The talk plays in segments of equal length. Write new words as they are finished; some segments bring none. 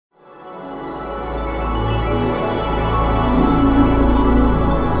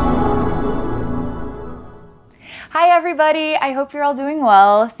everybody. I hope you're all doing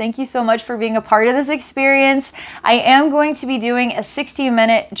well. Thank you so much for being a part of this experience. I am going to be doing a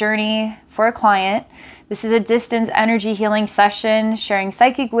 60-minute journey for a client. This is a distance energy healing session, sharing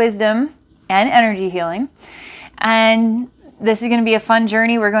psychic wisdom and energy healing. And this is going to be a fun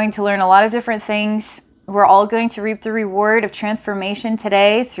journey. We're going to learn a lot of different things. We're all going to reap the reward of transformation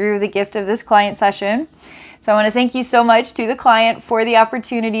today through the gift of this client session. So I want to thank you so much to the client for the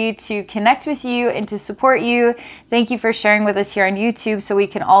opportunity to connect with you and to support you. Thank you for sharing with us here on YouTube so we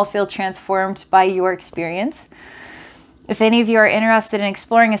can all feel transformed by your experience. If any of you are interested in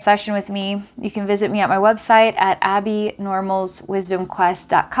exploring a session with me, you can visit me at my website at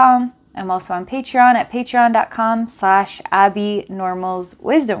abbeynormalswisdomquest.com. I'm also on Patreon at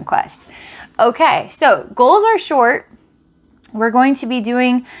patreon.com/abbeynormalswisdomquest. Okay, so goals are short. We're going to be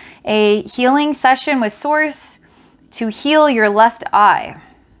doing a healing session with Source to heal your left eye.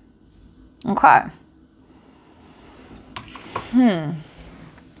 Okay.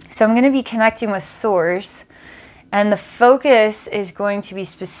 So I'm going to be connecting with Source, and the focus is going to be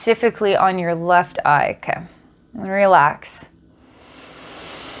specifically on your left eye. Okay. I'm going to relax.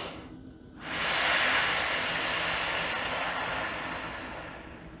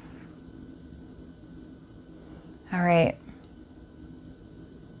 All right.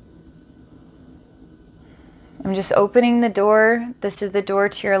 I'm just opening the door. This is the door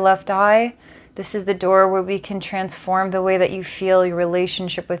to your left eye. This is the door where we can transform the way that you feel your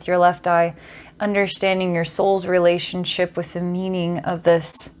relationship with your left eye, understanding your soul's relationship with the meaning of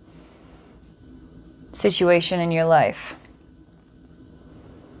this situation in your life.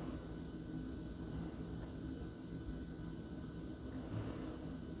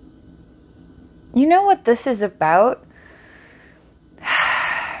 You know what this is about?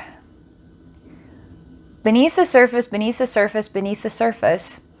 Beneath the surface, beneath the surface, beneath the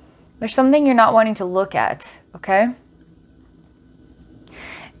surface, there's something you're not wanting to look at, okay?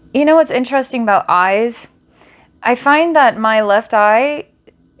 You know what's interesting about eyes? I find that my left eye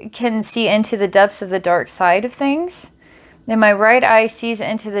can see into the depths of the dark side of things, and my right eye sees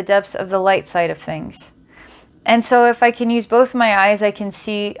into the depths of the light side of things. And so if I can use both my eyes, I can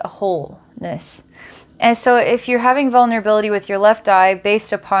see a wholeness. And so if you're having vulnerability with your left eye,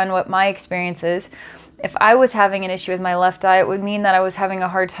 based upon what my experience is, if I was having an issue with my left eye, it would mean that I was having a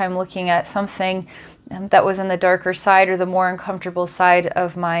hard time looking at something that was in the darker side or the more uncomfortable side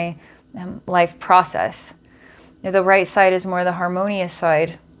of my life process. The right side is more the harmonious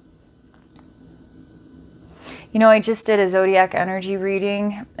side. You know, I just did a Zodiac energy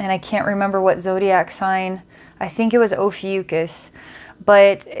reading, and I can't remember what Zodiac sign. I think it was Ophiuchus.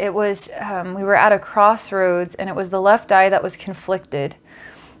 But it was, we were at a crossroads, and it was the left eye that was conflicted.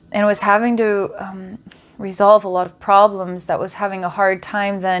 And was having to resolve a lot of problems, that was having a hard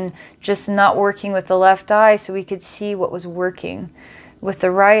time then just not working with the left eye so we could see what was working with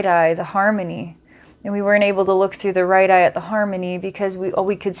the right eye, the harmony. And we weren't able to look through the right eye at the harmony because all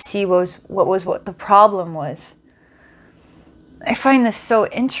we could see was what the problem was. I find this so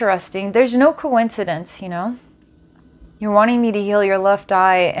interesting. There's no coincidence, you know. You're wanting me to heal your left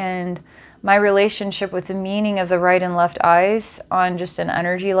eye, and my relationship with the meaning of the right and left eyes on just an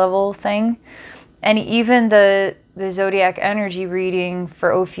energy level thing. And even the Zodiac energy reading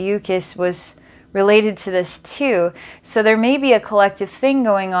for Ophiuchus was related to this too. So there may be a collective thing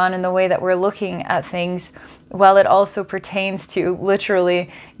going on in the way that we're looking at things, while it also pertains to literally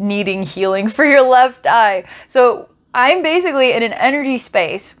needing healing for your left eye. So I'm basically in an energy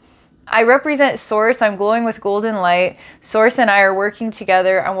space. I represent Source. I'm glowing with golden light. Source and I are working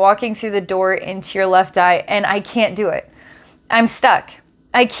together. I'm walking through the door into your left eye, and I can't do it. I'm stuck.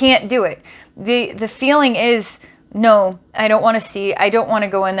 I can't do it. The feeling is, no, I don't want to see. I don't want to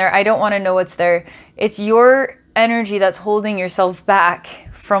go in there. I don't want to know what's there. It's your energy that's holding yourself back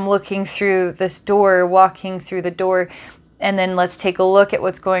from looking through this door, walking through the door, and then let's take a look at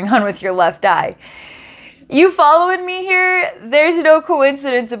what's going on with your left eye. You following me here? There's no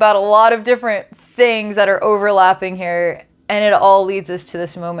coincidence about a lot of different things that are overlapping here, and it all leads us to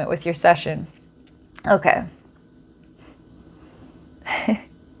this moment with your session. Okay.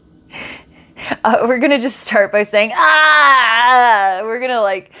 We're going to just start by saying, we're going to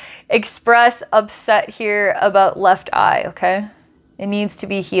like express upset here about left eye, okay? It needs to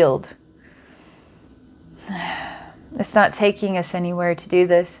be healed. It's not taking us anywhere to do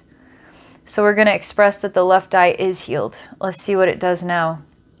this. So we're going to express that the left eye is healed. Let's see what it does now.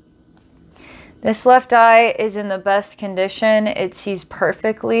 This left eye is in the best condition. It sees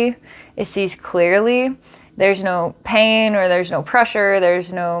perfectly. It sees clearly. There's no pain or there's no pressure.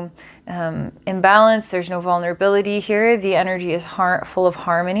 There's no imbalance. There's no vulnerability here. The energy is full of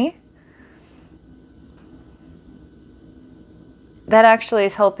harmony. that actually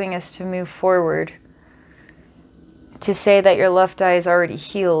is helping us to move forward, to say that your left eye is already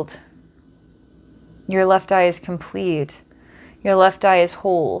healed. Your left eye is complete. Your left eye is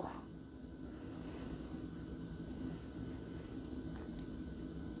whole.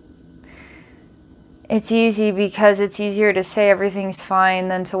 It's easy because it's easier to say everything's fine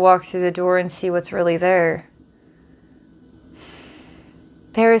than to walk through the door and see what's really there.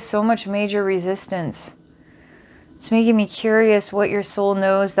 There is so much major resistance. It's making me curious what your soul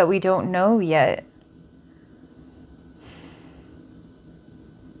knows that we don't know yet.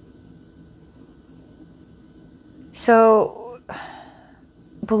 So,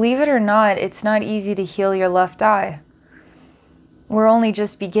 believe it or not, it's not easy to heal your left eye. We're only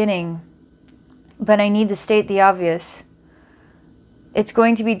just beginning. But I need to state the obvious. It's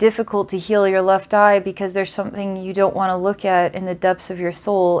going to be difficult to heal your left eye because there's something you don't want to look at in the depths of your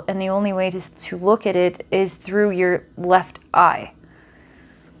soul, and the only way to look at it is through your left eye.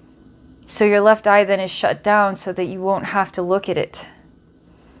 So your left eye then is shut down so that you won't have to look at it.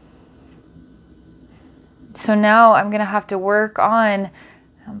 So now I'm going to have to work on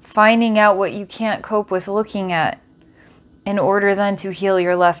finding out what you can't cope with looking at in order then to heal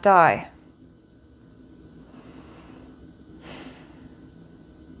your left eye.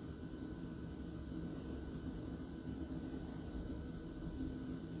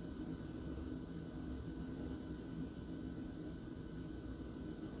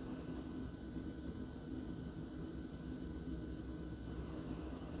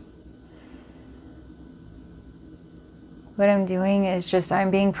 What I'm doing is just, I'm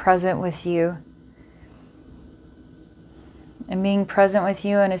being present with you. I'm being present with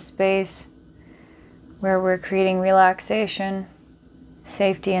you in a space where we're creating relaxation,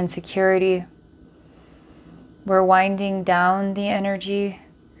 safety, and security. We're winding down the energy.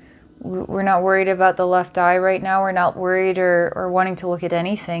 We're not worried about the left eye right now. We're not worried or wanting to look at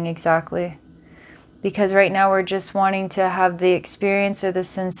anything exactly. Because right now we're just wanting to have the experience or the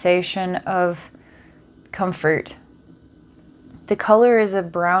sensation of comfort. The color is a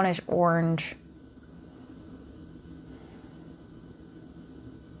brownish orange.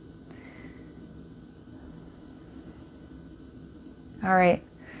 All right,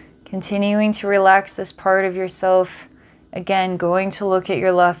 continuing to relax this part of yourself. Again, going to look at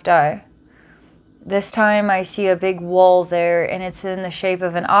your left eye. This time I see a big wall there, and it's in the shape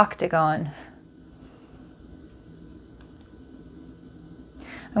of an octagon.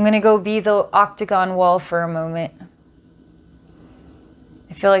 I'm going to go be the octagon wall for a moment.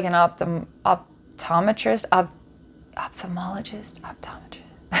 I feel like an optometrist,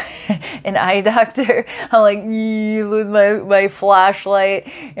 an eye doctor. I'm like, with my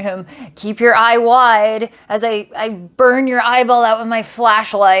flashlight. Keep your eye wide as I burn your eyeball out with my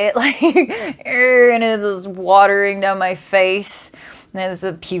flashlight. Like, and it's watering down my face. And as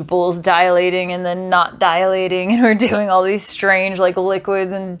the pupils dilating and then not dilating, and we're doing all these strange like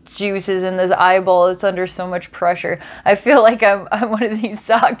liquids and juices in this eyeball. It's under so much pressure. I feel like I'm one of these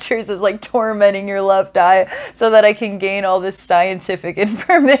doctors that's like tormenting your left eye so that I can gain all this scientific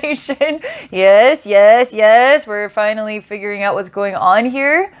information. Yes, yes, yes. We're finally figuring out what's going on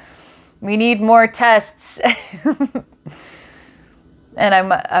here. We need more tests. And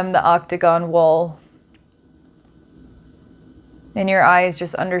I'm the octagon wall. And your eye is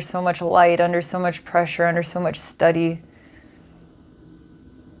just under so much light, under so much pressure, under so much study.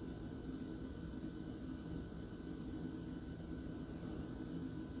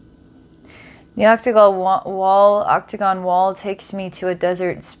 The octagon wall takes me to a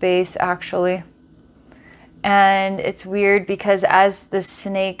desert space, actually. And it's weird because as the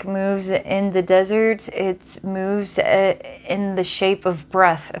snake moves in the desert, it moves in the shape of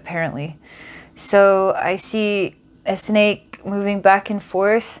breath, apparently. So I see a snake moving back and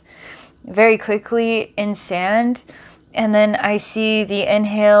forth very quickly in sand, and then I see the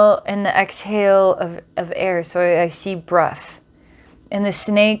inhale and the exhale of air, so I see breath, and the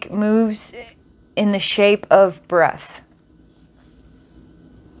snake moves in the shape of breath,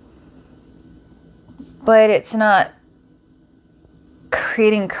 but it's not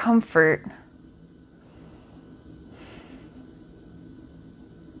creating comfort.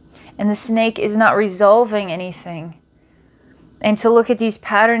 And the snake is not resolving anything. And to look at these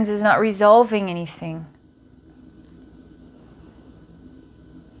patterns is not resolving anything.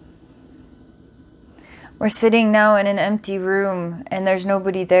 We're sitting now in an empty room, and there's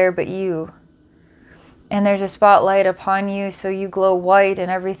nobody there but you. And there's a spotlight upon you, so you glow white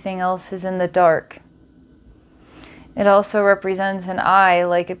and everything else is in the dark. It also represents an eye,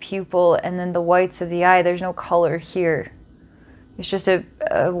 like a pupil, and then the whites of the eye. There's no color here. It's just a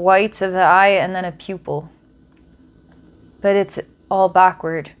whites of the eye and then a pupil. But it's all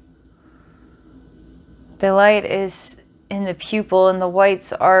backward. The light is in the pupil and the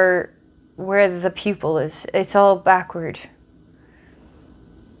whites are where the pupil is. It's all backward.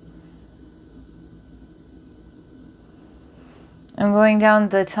 I'm going down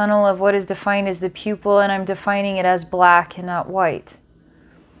the tunnel of what is defined as the pupil, and I'm defining it as black and not white.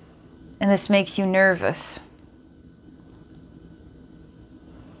 And this makes you nervous.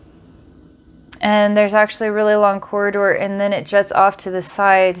 And there's actually a really long corridor, and then it jets off to the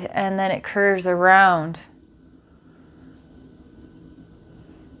side, and then it curves around.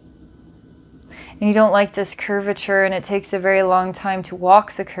 And you don't like this curvature, and it takes a very long time to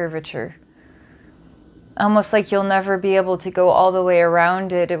walk the curvature. Almost like you'll never be able to go all the way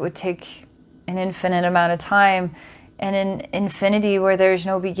around it. It would take an infinite amount of time. And in infinity, where there's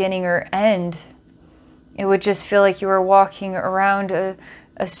no beginning or end, it would just feel like you were walking around a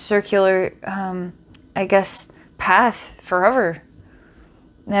circular, I guess, path forever.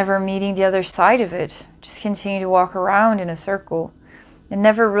 Never meeting the other side of it. Just continue to walk around in a circle. And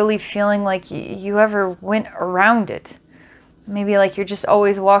never really feeling like you ever went around it. Maybe like you're just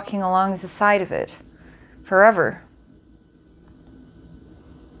always walking along the side of it. Forever.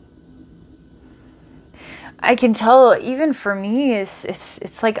 I can tell, even for me,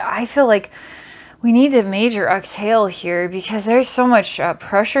 it's like I feel like we need a major exhale here, because there's so much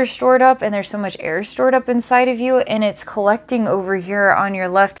pressure stored up, and there's so much air stored up inside of you, and it's collecting over here on your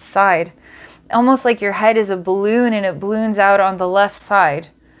left side. Almost like your head is a balloon, and it balloons out on the left side.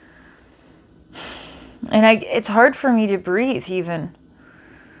 And it's hard for me to breathe even.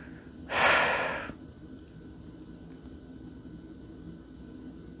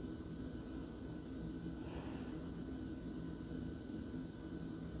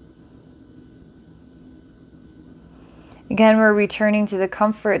 Again, we're returning to the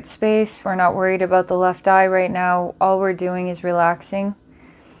comfort space. We're not worried about the left eye right now. All we're doing is relaxing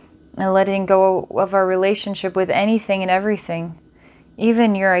and letting go of our relationship with anything and everything.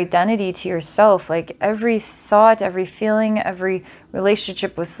 Even your identity to yourself, like every thought, every feeling, every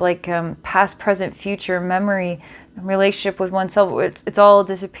relationship with like past, present, future, memory, relationship with oneself, it's all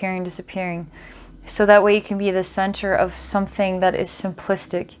disappearing. So that way you can be the center of something that is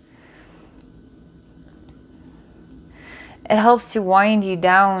simplistic. It helps to wind you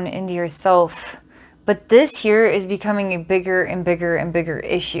down into yourself. But this here is becoming a bigger and bigger and bigger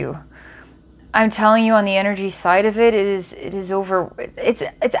issue. I'm telling you, on the energy side of it, it's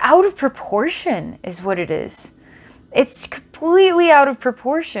out of proportion is what it is. It's completely out of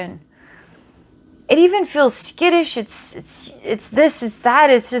proportion. It even feels skittish. It's this, it's that.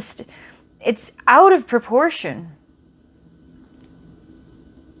 It's out of proportion.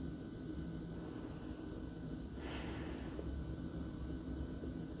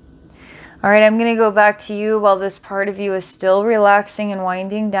 All right, I'm going to go back to you while this part of you is still relaxing and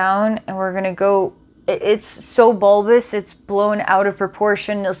winding down. And we're going to go, it's so bulbous, it's blown out of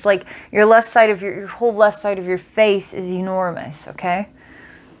proportion. It's like your left side of your whole left side of your face is enormous, okay?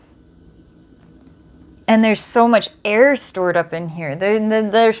 And there's so much air stored up in here.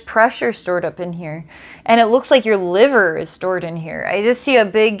 There's pressure stored up in here. And it looks like your liver is stored in here. I just see a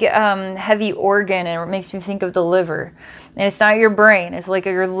big heavy organ, and it makes me think of the liver. And it's not your brain. It's like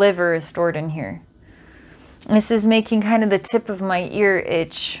your liver is stored in here. And this is making kind of the tip of my ear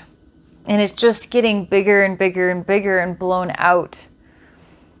itch. And it's just getting bigger and bigger and bigger and blown out.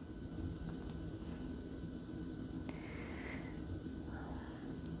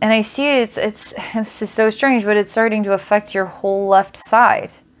 And I see this is so strange, but it's starting to affect your whole left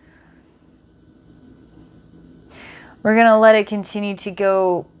side. We're going to let it continue to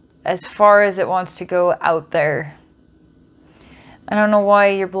go as far as it wants to go out there. I don't know why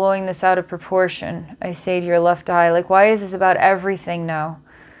you're blowing this out of proportion. I say to your left eye, like, why is this about everything now?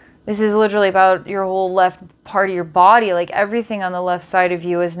 This is literally about your whole left part of your body. Like, everything on the left side of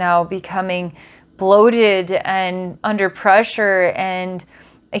you is now becoming bloated and under pressure. And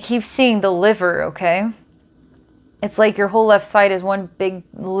I keep seeing the liver, okay? It's like your whole left side is one big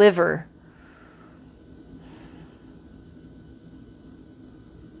liver.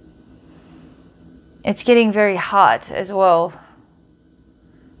 It's getting very hot as well.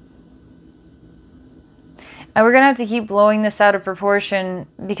 And we're going to have to keep blowing this out of proportion,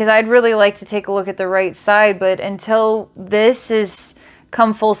 because I'd really like to take a look at the right side, but until this is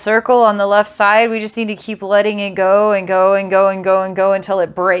come full circle on the left side, we just need to keep letting it go and go and go and go and go until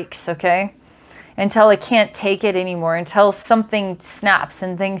it breaks, okay? Until it can't take it anymore, until something snaps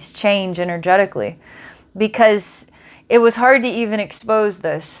and things change energetically. Because it was hard to even expose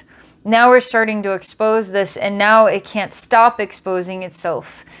this. Now we're starting to expose this, and now it can't stop exposing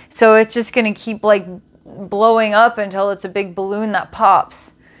itself. So it's just going to keep like blowing up until it's a big balloon that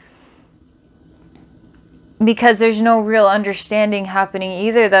pops. Because there's no real understanding happening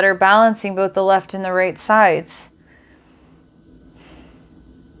either that are balancing both the left and the right sides.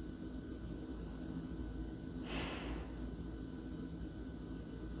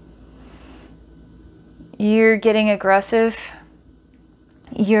 You're getting aggressive.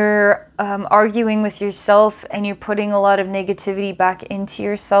 You're arguing with yourself, and you're putting a lot of negativity back into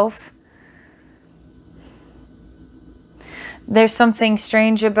yourself. There's something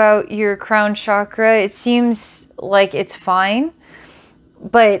strange about your crown chakra. It seems like it's fine,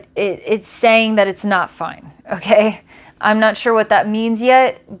 but it's saying that it's not fine, okay? I'm not sure what that means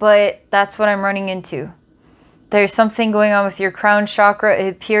yet, but that's what I'm running into. There's something going on with your crown chakra. It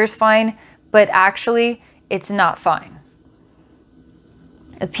appears fine, but actually it's not fine.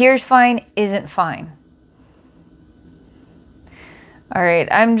 Appears fine, isn't fine. All right,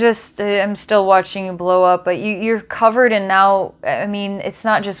 I'm still watching you blow up, but you're covered in now, I mean, it's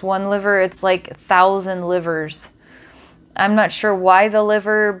not just one liver, it's like 1,000 livers. I'm not sure why the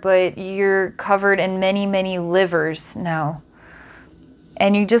liver, but you're covered in many, many livers now.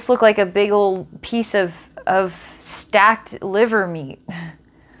 And you just look like a big old piece of stacked liver meat.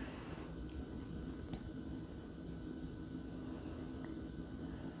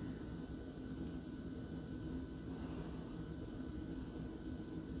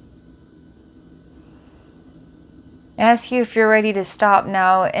 I ask you if you're ready to stop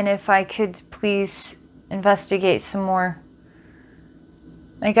now, and if I could please investigate some more.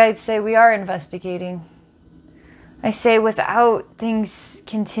 My guides say we are investigating. I say without things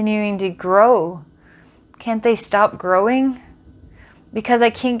continuing to grow, can't they stop growing? Because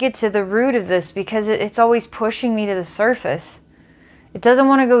I can't get to the root of this, because it's always pushing me to the surface. It doesn't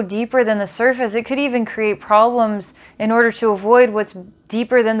want to go deeper than the surface. It could even create problems in order to avoid what's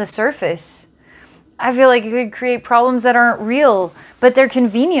deeper than the surface. I feel like it could create problems that aren't real, but they're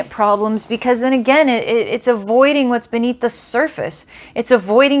convenient problems, because then again, it's avoiding what's beneath the surface. It's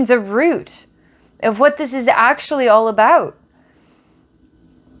avoiding the root of what this is actually all about.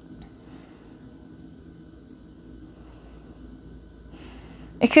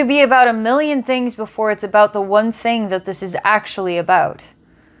 It could be about a million things before it's about the one thing that this is actually about.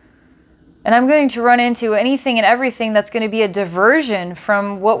 And I'm going to run into anything and everything that's going to be a diversion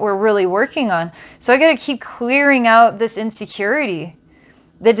from what we're really working on. So I got to keep clearing out this insecurity,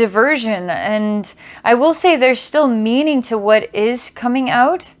 the diversion. And I will say there's still meaning to what is coming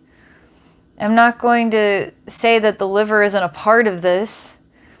out. I'm not going to say that the liver isn't a part of this,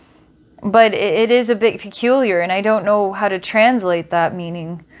 but it is a bit peculiar, and I don't know how to translate that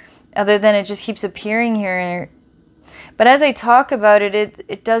meaning other than it just keeps appearing here. But as I talk about it,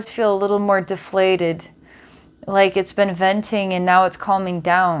 it does feel a little more deflated, like it's been venting and now it's calming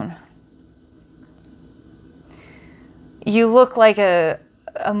down. You look like a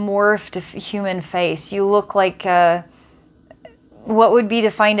morphed human face. You look like what would be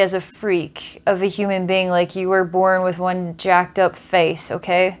defined as a freak of a human being, like you were born with one jacked up face,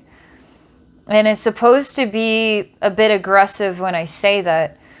 okay? And it's supposed to be a bit aggressive when I say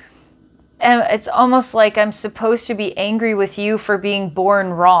that. And it's almost like I'm supposed to be angry with you for being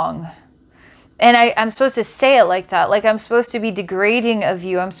born wrong. And I'm supposed to say it like that. Like I'm supposed to be degrading of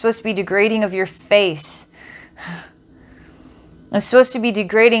you. I'm supposed to be degrading of your face. I'm supposed to be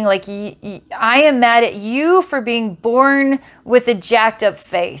degrading, like I am mad at you for being born with a jacked up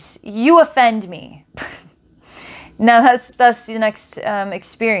face. You offend me. Now that's the next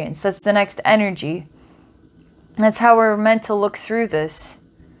experience. That's the next energy. That's how we're meant to look through this.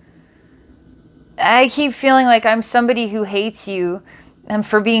 I keep feeling like I'm somebody who hates you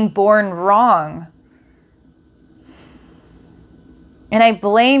for being born wrong. And I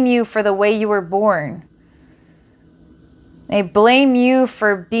blame you for the way you were born. I blame you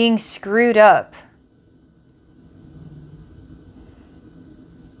for being screwed up.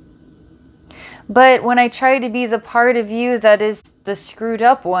 But when I try to be the part of you that is the screwed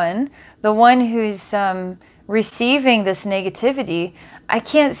up one, the one who's receiving this negativity, I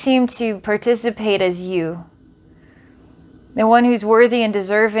can't seem to participate as you. The one who's worthy and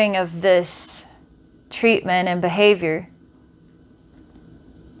deserving of this treatment and behavior.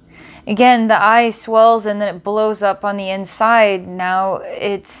 Again, the eye swells and then it blows up on the inside. Now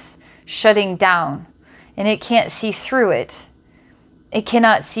it's shutting down and it can't see through it. It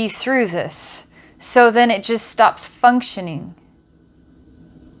cannot see through this. So then it just stops functioning.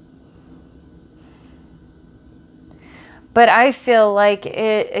 But I feel like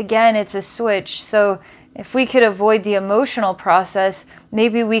it's a switch. So if we could avoid the emotional process,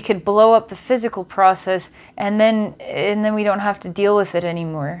 maybe we could blow up the physical process and then we don't have to deal with it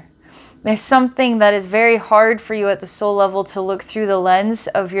anymore. There's something that is very hard for you at the soul level to look through the lens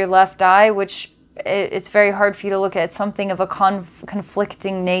of your left eye, which it's very hard for you to look at something of a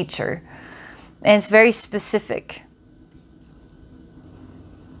conflicting nature. And it's very specific.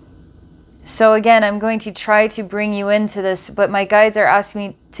 So again, I'm going to try to bring you into this, but my guides are asking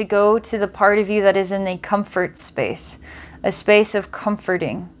me to go to the part of you that is in a comfort space, a space of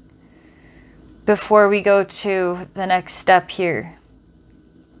comforting, before we go to the next step here.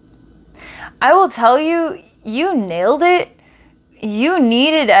 I will tell you, you nailed it. You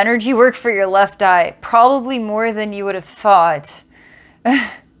needed energy work for your left eye, probably more than you would have thought.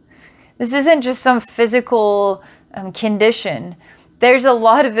 This isn't just some physical condition. There's a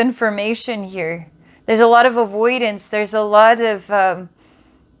lot of information here. There's a lot of avoidance. There's a lot of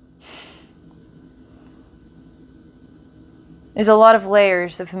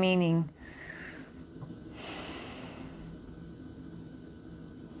layers of meaning.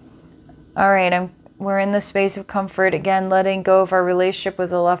 All right, we're in the space of comfort again, letting go of our relationship with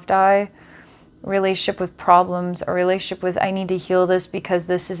the left eye, relationship with problems, a relationship with I need to heal this because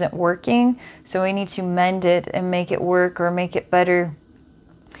this isn't working, so we need to mend it and make it work or make it better.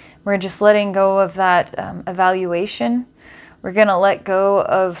 We're just letting go of that evaluation. We're going to let go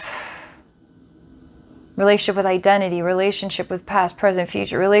of relationship with identity, relationship with past, present,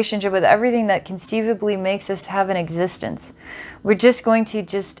 future, relationship with everything that conceivably makes us have an existence. We're just going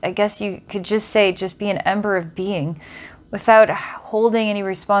to I guess you could just say, just be an ember of being without holding any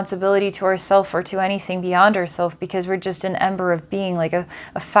responsibility to ourselves or to anything beyond ourselves, because we're just an ember of being, like a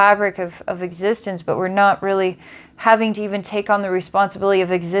fabric of existence, but we're not really having to even take on the responsibility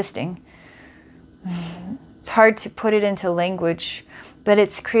of existing. It's hard to put it into language, but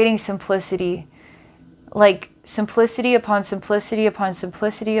it's creating simplicity. Like simplicity upon simplicity upon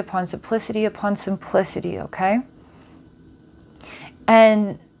simplicity upon simplicity upon simplicity, okay?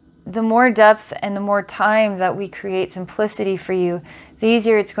 And the more depth and the more time that we create simplicity for you, the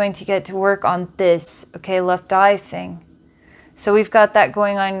easier it's going to get to work on this, okay, left eye thing. So we've got that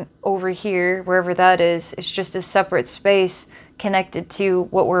going on over here, wherever that is. It's just a separate space connected to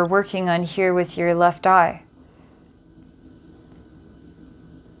what we're working on here with your left eye.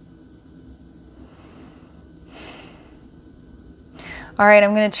 All right,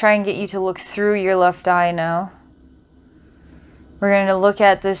 I'm going to try and get you to look through your left eye now. We're going to look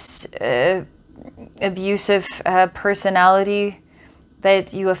at this abusive personality,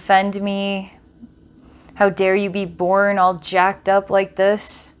 that you offend me. How dare you be born all jacked up like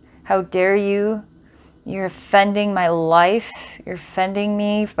this? How dare you? You're offending my life. You're offending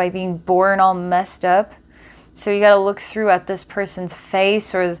me by being born all messed up. So you got to look through at this person's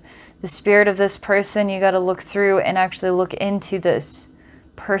face, or the spirit of this person. You got to look through and actually look into this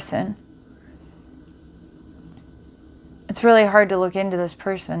person. It's really hard to look into this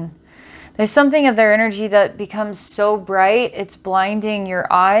person. There's something of their energy that becomes so bright, it's blinding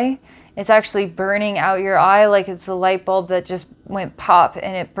your eye. It's actually burning out your eye, like it's a light bulb that just went pop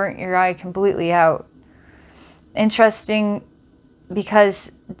and it burnt your eye completely out. Interesting,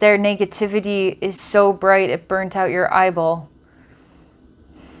 because their negativity is so bright it burnt out your eyeball.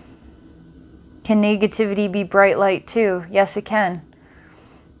 Can negativity be bright light too? Yes, it can.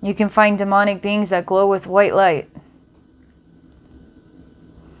 You can find demonic beings that glow with white light.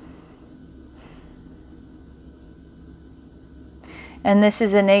 And this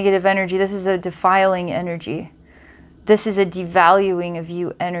is a negative energy. This is a defiling energy. This is a devaluing of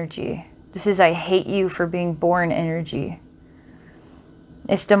you energy. This is I hate you for being born energy.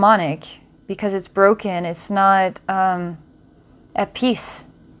 It's demonic because it's broken. It's not at peace.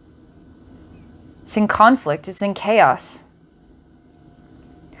 It's in conflict. It's in chaos.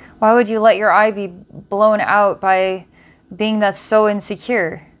 Why would you let your eye be blown out by being that's so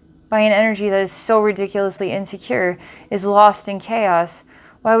insecure? By an energy that is so ridiculously insecure, is lost in chaos.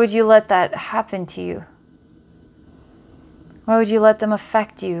 Why would you let that happen to you? Why would you let them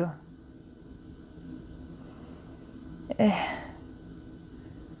affect you?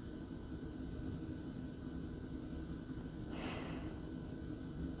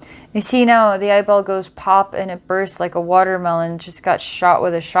 You see now the eyeball goes pop and it bursts like a watermelon. Just got shot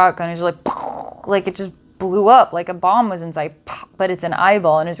with a shotgun. It's like it just blew up like a bomb was inside, pop, but it's an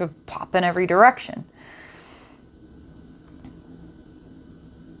eyeball and it's going to pop in every direction.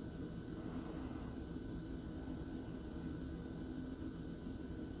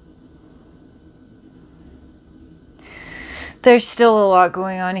 There's still a lot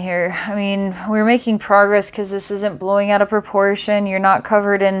going on here. I mean, we're making progress because this isn't blowing out of proportion. You're not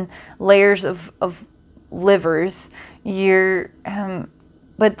covered in layers of livers. You're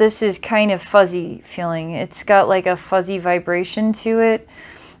but this is kind of fuzzy feeling. It's got like a fuzzy vibration to it.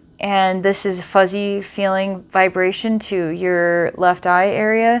 and this is fuzzy feeling vibration to your left eye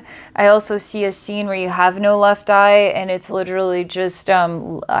area. I also see a scene where you have no left eye and it's literally just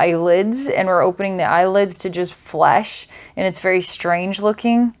eyelids, and we're opening the eyelids to just flesh, and it's very strange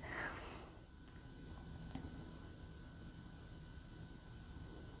looking.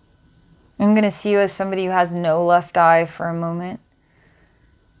 I'm going to see you as somebody who has no left eye for a moment.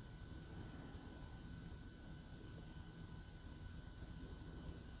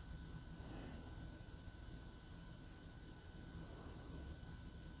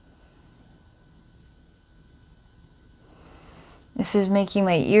 This is making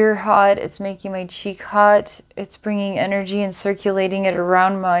my ear hot. It's making my cheek hot. It's bringing energy and circulating it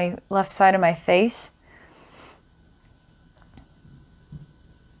around my left side of my face.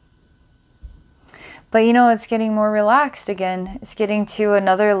 But you know, it's getting more relaxed again. It's getting to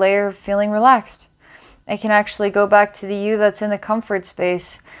another layer of feeling relaxed. I can actually go back to the you that's in the comfort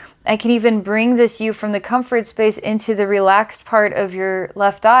space. I can even bring this you from the comfort space into the relaxed part of your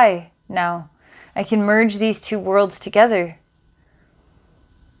left eye now. I can merge these two worlds together.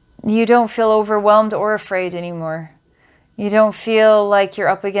 You don't feel overwhelmed or afraid anymore. You don't feel like you're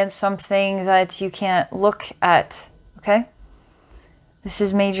up against something that you can't look at, okay? This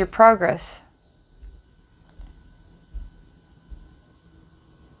is major progress.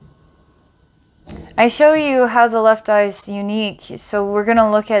 I show you how the left eye is unique, so we're going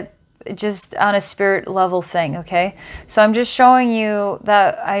to look at just on a spirit level thing, okay? So I'm just showing you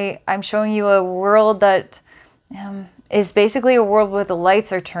that I'm showing you a world that is basically a world where the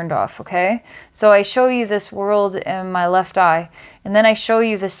lights are turned off, okay? So I show you this world in my left eye, and then I show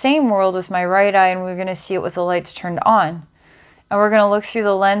you the same world with my right eye, and we're going to see it with the lights turned on. And we're going to look through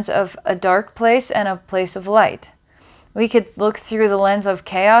the lens of a dark place and a place of light. We could look through the lens of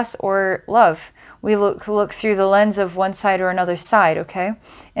chaos or love. We look through the lens of one side or another side, okay?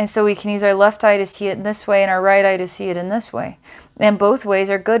 And so we can use our left eye to see it in this way and our right eye to see it in this way. And both ways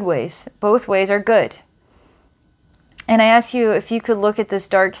are good ways. Both ways are good. And I ask you if you could look at this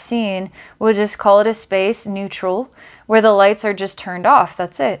dark scene, we'll just call it a space, neutral, where the lights are just turned off.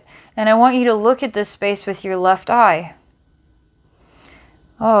 That's it. And I want you to look at this space with your left eye.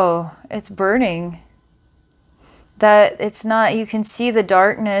 Oh, it's burning. That it's not, you can see the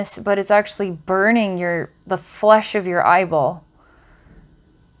darkness, but it's actually burning the flesh of your eyeball.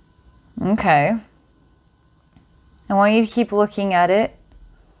 Okay. I want you to keep looking at it.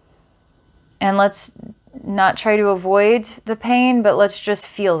 And let's not try to avoid the pain, but let's just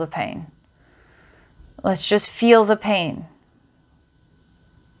feel the pain. Let's just feel the pain.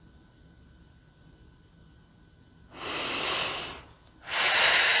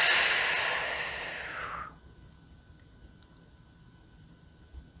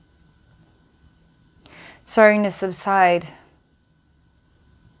 Starting to subside.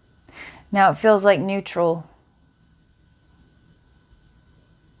 Now it feels like neutral.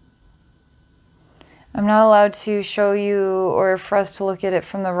 I'm not allowed to show you or for us to look at it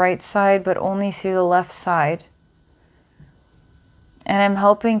from the right side, but only through the left side. And I'm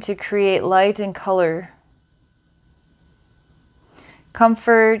helping to create light and color.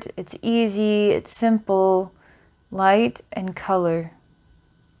 Comfort, it's easy, it's simple, light and color.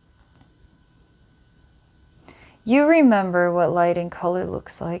 You remember what light and color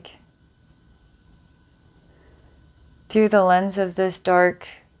looks like. Through the lens of this dark,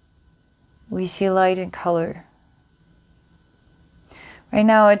 we see light and color. Right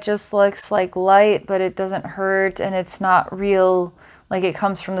now it just looks like light, but it doesn't hurt and it's not real, like it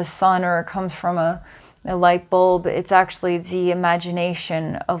comes from the sun or it comes from a light bulb. It's actually the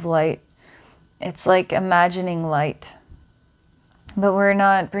imagination of light. It's like imagining light. But we're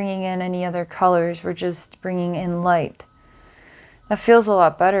not bringing in any other colors. We're just bringing in light. That feels a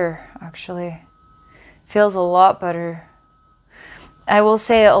lot better, actually. Feels a lot better. I will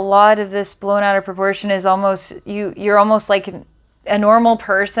say a lot of this blown out of proportion is almost, you're almost like a normal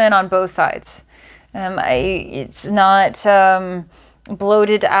person on both sides. It's not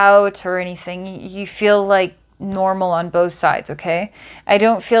bloated out or anything. You feel like normal on both sides, okay? I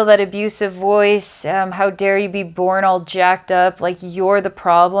don't feel that abusive voice, how dare you be born all jacked up, like you're the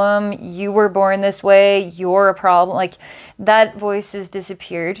problem, you were born this way, you're a problem, like that voice has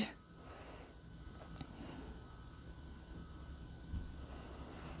disappeared.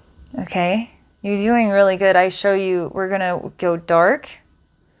 Okay, you're doing really good. I show you, we're gonna go dark,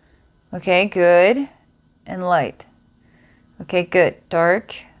 okay, good, and light. Okay, good,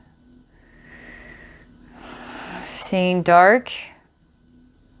 dark. Seeing dark,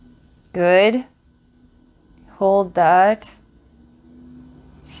 good, hold that,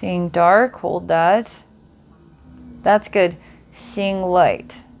 seeing dark, hold that, that's good, seeing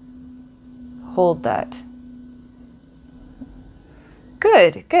light, Hold that.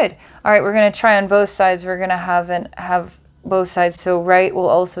 Good, good. All right, we're going to try on both sides. We're going to have both sides. So right will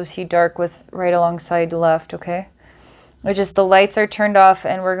also see dark with right alongside left, okay? Or just the lights are turned off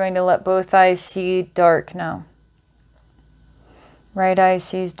and we're going to let both eyes see dark now. Right eye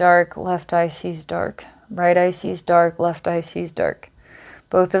sees dark, left eye sees dark. Right eye sees dark, left eye sees dark.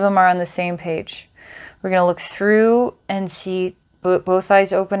 Both of them are on the same page. We're going to look through and see both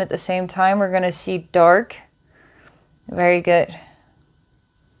eyes open at the same time. We're going to see dark. Very good.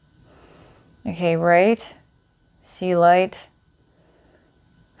 Okay, right. See light.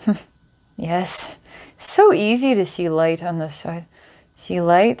 Yes. So easy to see light on this side. See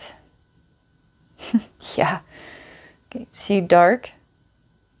light. Yeah. Okay, see dark.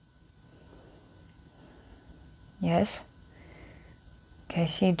 Yes. Okay,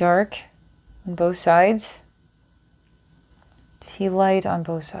 see dark on both sides. See light on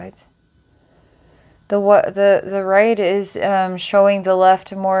both sides. The right is showing the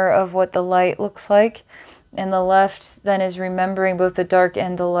left more of what the light looks like, and the left then is remembering both the dark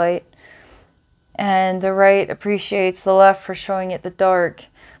and the light. And the right appreciates the left for showing it the dark,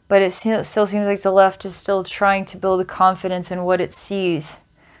 but it still seems like the left is still trying to build a confidence in what it sees.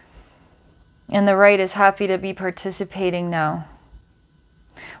 And the right is happy to be participating now.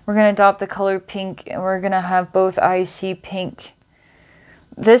 We're going to adopt the color pink, and we're going to have both eyes see pink.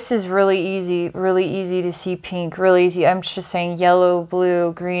 This is really easy to see pink, really easy. I'm just saying yellow,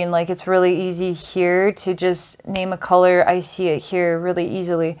 blue, green, like it's really easy here to just name a color. I see it here really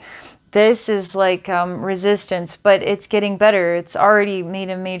easily. This is like resistance, but it's getting better. It's already made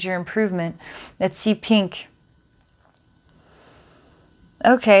a major improvement. Let's see pink.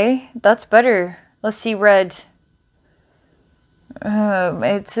 Okay, that's better. Let's see red.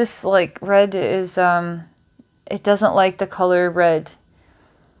 It's just like red is, it doesn't like the color red.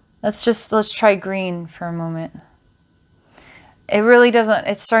 Let's try green for a moment. It really doesn't,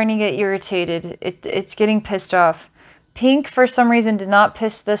 it's starting to get irritated. It's getting pissed off. Pink, for some reason, did not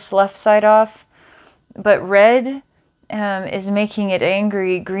piss this left side off, but red is making it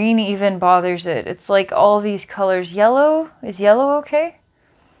angry. Green even bothers it. It's like all these colors. Yellow, is yellow okay?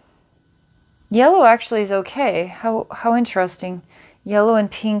 Yellow actually is okay. How interesting. Yellow and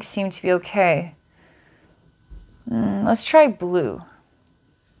pink seem to be okay. Let's try blue.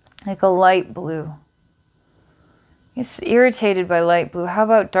 Like a light blue. It's irritated by light blue. How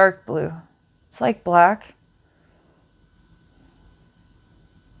about dark blue? It's like black.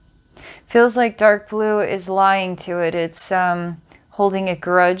 Feels like dark blue is lying to it. It's holding a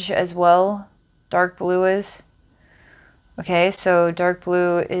grudge as well. Dark blue is. Okay, so dark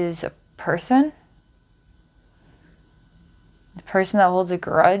blue is a person. The person that holds a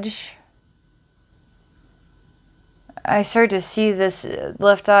grudge. I start to see this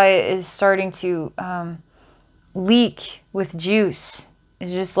left eye is starting to leak with juice.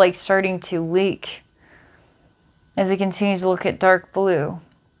 It's just like starting to leak as it continues to look at dark blue.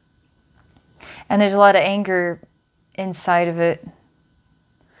 And there's a lot of anger inside of it.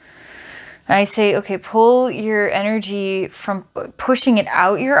 And I say, okay, pull your energy from pushing it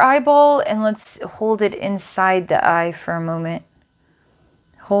out your eyeball and let's hold it inside the eye for a moment.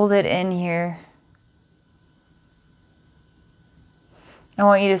 Hold it in here. I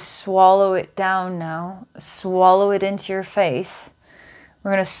want you to swallow it down now. Swallow it into your face.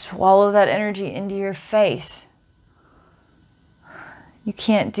 We're going to swallow that energy into your face. You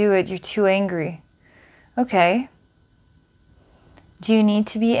can't do it. You're too angry. Okay. Do you need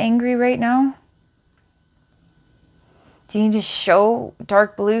to be angry right now? Do you need to show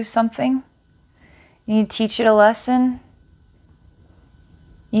dark blue something? You need to teach it a lesson?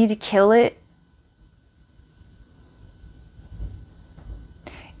 You need to kill it?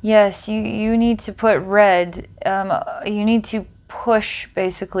 Yes, you need to put red, you need to push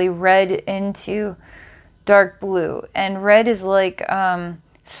basically red into dark blue. And red is like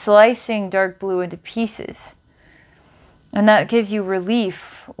slicing dark blue into pieces. And that gives you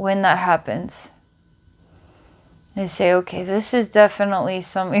relief when that happens. I say, okay, this is definitely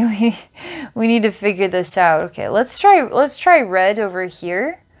something we need to figure this out. Okay, let's try red over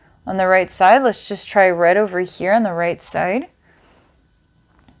here on the right side. Let's just try red over here on the right side.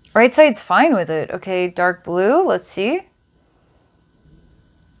 Right side's fine with it. Okay, dark blue, let's see.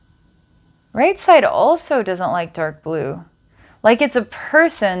 Right side also doesn't like dark blue. Like it's a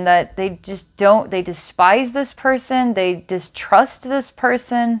person that they just don't, they despise this person, they distrust this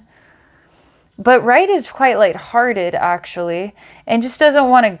person. But right is quite lighthearted actually, and just doesn't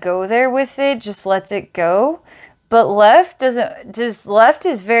want to go there with it, just lets it go. But left doesn't, just left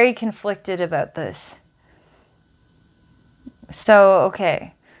is very conflicted about this. So,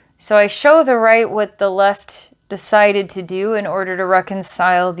 okay. So I show the right what the left decided to do in order to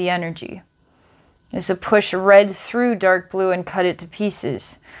reconcile the energy. Is to push red through dark blue and cut it to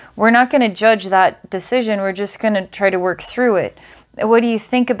pieces. We're not going to judge that decision. We're just going to try to work through it. What do you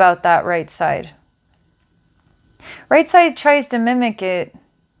think about that, right side? Right side tries to mimic it.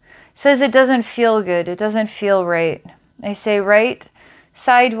 Says it doesn't feel good. It doesn't feel right. I say, right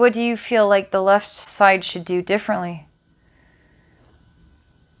side, what do you feel like the left side should do differently?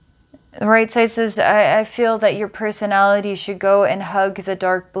 The right side says, I feel that your personality should go and hug the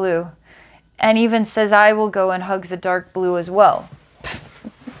dark blue. And even says, I will go and hug the dark blue as well.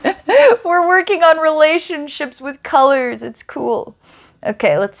 We're working on relationships with colors. It's cool.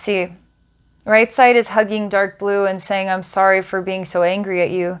 Okay, let's see. Right side is hugging dark blue and saying, I'm sorry for being so angry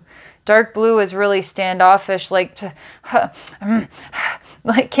at you. Dark blue is really standoffish, like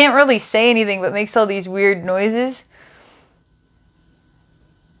can't really say anything, but makes all these weird noises.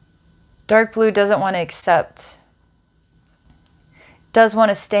 Dark blue doesn't want to accept. Does want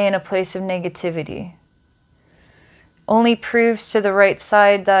to stay in a place of negativity. Only proves to the right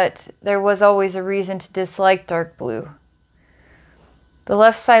side that there was always a reason to dislike dark blue. The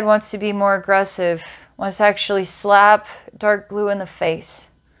left side wants to be more aggressive, wants to actually slap dark blue in the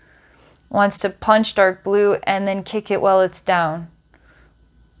face, wants to punch dark blue and then kick it while it's down,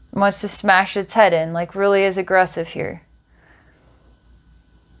 wants to smash its head in, like really is aggressive here.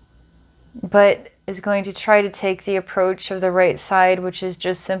 But is going to try to take the approach of the right side, which is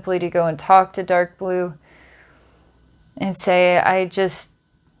just simply to go and talk to dark blue and say, I just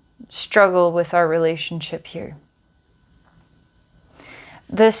struggle with our relationship here.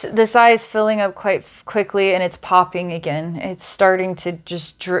 This eye is filling up quite quickly and it's popping again. It's starting to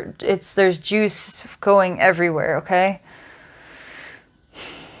just, there's juice going everywhere, okay?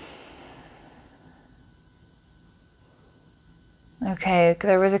 Okay,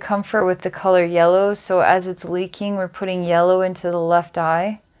 there was a comfort with the color yellow, so as it's leaking, we're putting yellow into the left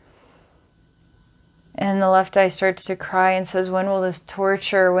eye. And the left eye starts to cry and says, when will this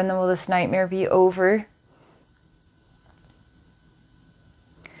torture, when will this nightmare be over?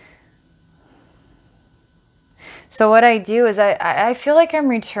 So what I do is I feel like I'm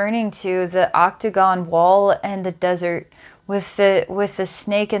returning to the octagon wall and the desert with the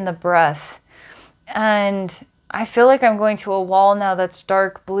snake and the breath. And I feel like I'm going to a wall now that's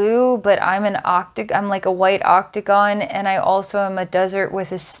dark blue, but I'm like a white octagon, and I also am a desert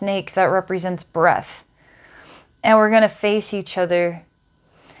with a snake that represents breath. And we're going to face each other.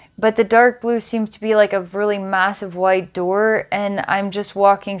 But the dark blue seems to be like a really massive wide door, and I'm just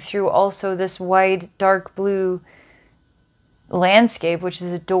walking through also this wide dark blue landscape, which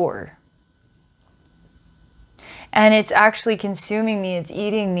is a door. And it's actually consuming me, it's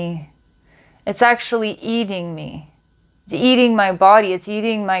eating me. It's actually eating me. It's eating my body. It's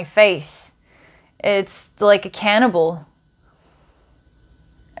eating my face. It's like a cannibal.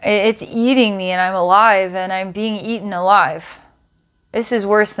 It's eating me and I'm alive and I'm being eaten alive. This is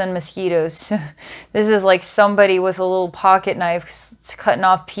worse than mosquitoes. This is like somebody with a little pocket knife cutting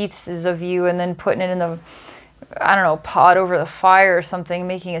off pieces of you and then putting it in the, I don't know, pot over the fire or something,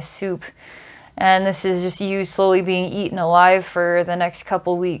 making a soup. And this is just you slowly being eaten alive for the next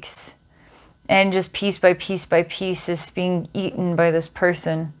couple weeks. And just piece by piece is being eaten by this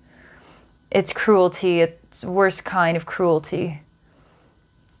person. It's cruelty. It's the worst kind of cruelty.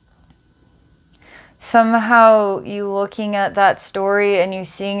 Somehow you looking at that story and you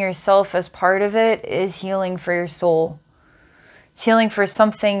seeing yourself as part of it is healing for your soul. It's healing for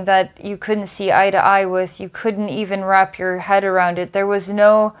something that you couldn't see eye to eye with. You couldn't even wrap your head around it. There was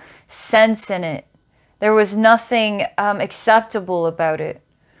no sense in it. There was nothing acceptable about it.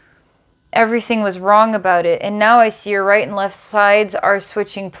 Everything was wrong about it. And now I see your right and left sides are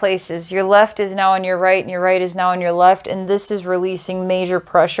switching places. Your left is now on your right and your right is now on your left. And this is releasing major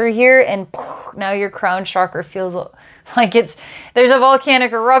pressure here. And now your crown chakra feels like there's a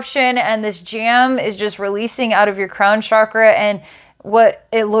volcanic eruption and this jam is just releasing out of your crown chakra. And what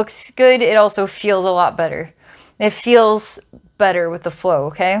it looks good, it also feels a lot better. It feels better with the flow,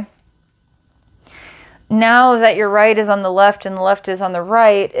 okay? Now that your right is on the left and the left is on the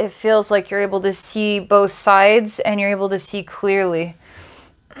right, it feels like you're able to see both sides and you're able to see clearly.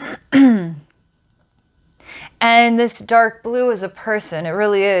 And this dark blue is a person. It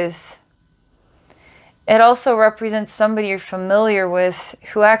really is. It also represents somebody you're familiar with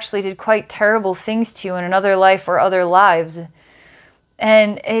who actually did quite terrible things to you in another life or other lives.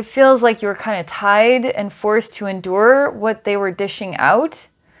 And it feels like you were kind of tied and forced to endure what they were dishing out.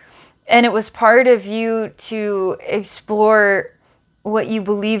 And it was part of you to explore what you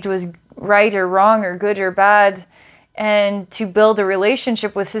believed was right or wrong or good or bad. and to build a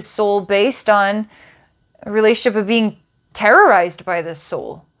relationship with his soul based on a relationship of being terrorized by this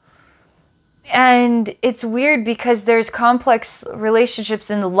soul. And it's weird because there's complex relationships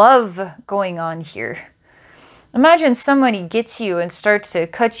and love going on here. Imagine somebody gets you and starts to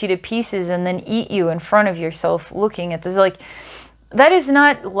cut you to pieces and then eat you in front of yourself looking at this. Like, that is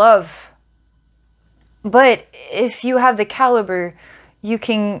not love. But if you have the caliber, you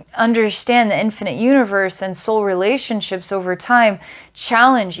can understand the infinite universe and soul relationships over time,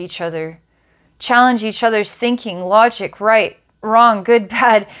 challenge each other. Challenge each other's thinking, logic, right, wrong, good,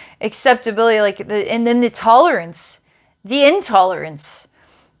 bad, acceptability, like and then the tolerance, the intolerance,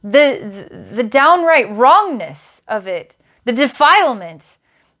 the downright wrongness of it, the defilement,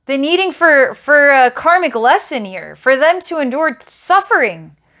 the needing for a karmic lesson here, for them to endure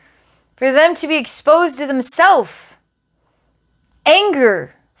suffering, for them to be exposed to themselves,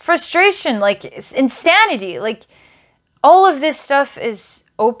 anger, frustration, like insanity, like all of this stuff is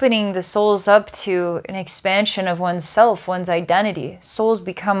opening the souls up to an expansion of oneself, one's identity. Souls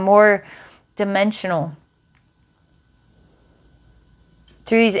become more dimensional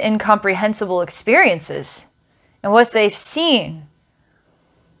through these incomprehensible experiences and what they've seen.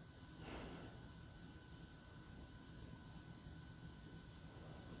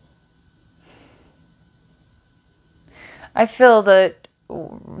 I feel that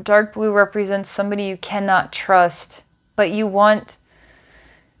dark blue represents somebody you cannot trust, but you want,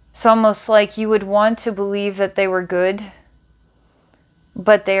 it's almost like you would want to believe that they were good,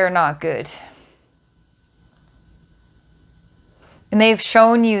 but they are not good. And they've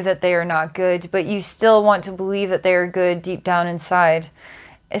shown you that they are not good, but you still want to believe that they are good deep down inside.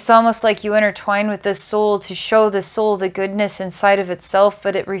 It's almost like you intertwine with this soul to show the soul the goodness inside of itself,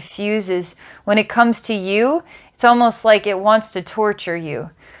 but it refuses. When it comes to you, it's almost like it wants to torture you.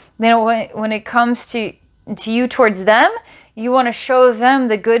 Then when it comes to you towards them, you want to show them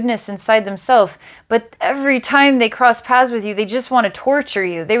the goodness inside themselves. But every time they cross paths with you, they just want to torture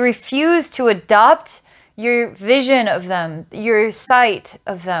you. They refuse to adopt your vision of them, your sight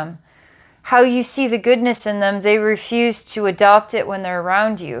of them, how you see the goodness in them. They refuse to adopt it when they're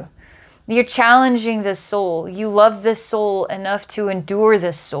around you. You're challenging this soul. You love this soul enough to endure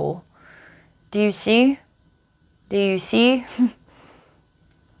this soul. Do you see? Do you see?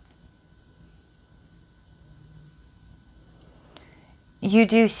 You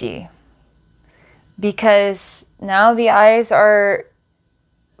do see. Because now the eyes are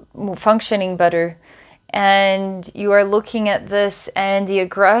functioning better. And you are looking at this and the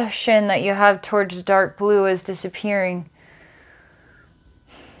aggression that you have towards dark blue is disappearing.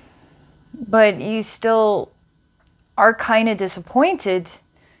 But you still are kind of disappointed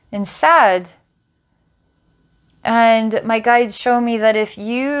and sad. And my guides show me that if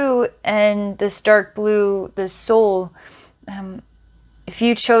you and this dark blue, this soul, if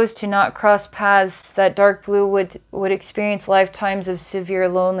you chose to not cross paths, that dark blue would experience lifetimes of severe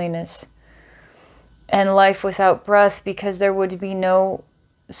loneliness and life without breath, because there would be no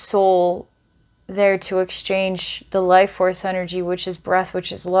soul there to exchange the life force energy, which is breath,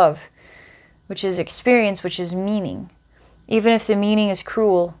 which is love, which is experience, which is meaning. Even if the meaning is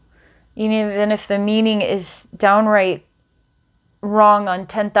cruel, even if the meaning is downright wrong on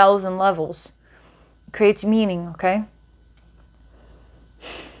 10,000 levels, it creates meaning, okay?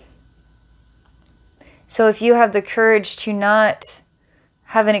 So if you have the courage to not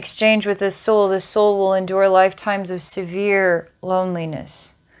have an exchange with this soul will endure lifetimes of severe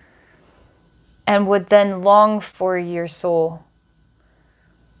loneliness and would then long for your soul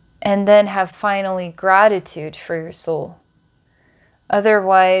and then have finally gratitude for your soul.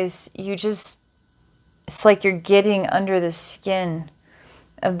 Otherwise, it's like you're getting under the skin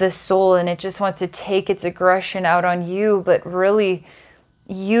of this soul and it just wants to take its aggression out on you, but really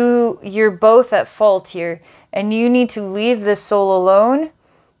you're both at fault here and you need to leave this soul alone.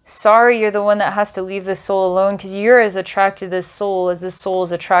 Sorry, you're the one that has to leave this soul alone, because you're as attracted to this soul as this soul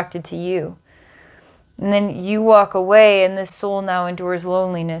is attracted to you. And then you walk away and this soul now endures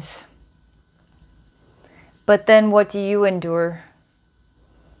loneliness. But then what do you endure?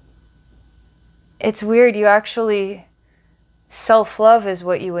 It's weird. You actually, self-love is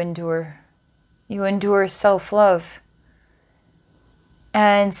what you endure. You endure self-love.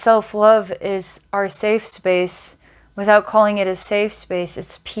 And self-love is our safe space. Without calling it a safe space,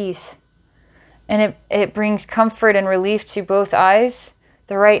 it's peace. And it brings comfort and relief to both eyes.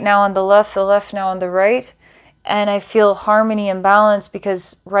 The right now on the left now on the right. And I feel harmony and balance,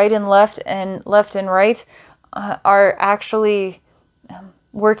 because right and left and right are actually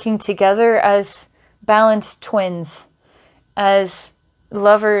working together as balanced twins, as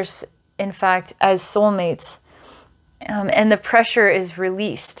lovers, in fact, as soulmates. and the pressure is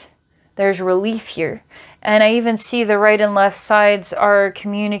released. There's relief here. And I even see the right and left sides are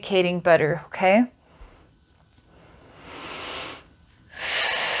communicating better, okay?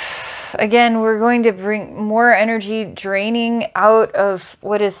 Again, we're going to bring more energy draining out of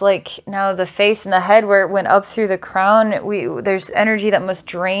what is like now the face and the head where it went up through the crown. There's energy that must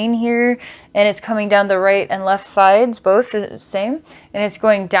drain here, and it's coming down the right and left sides, both the same, and it's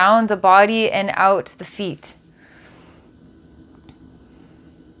going down the body and out the feet.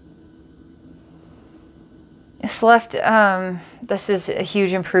 This left, this is a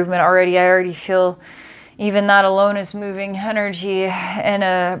huge improvement already. I already feel even that alone is moving energy in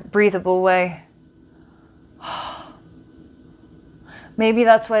a breathable way. Maybe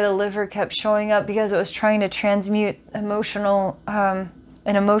that's why the liver kept showing up, because it was trying to transmute emotional, an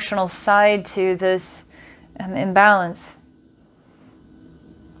emotional side to this imbalance.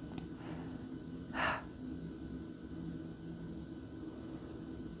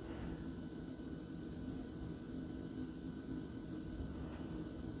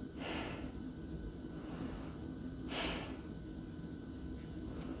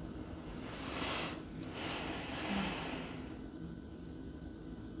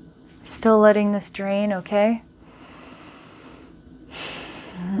 Still letting this drain, okay?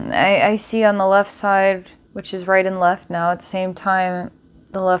 I see on the left side, which is right and left now, at the same time,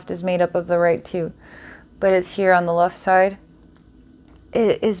 the left is made up of the right too. But it's here on the left side.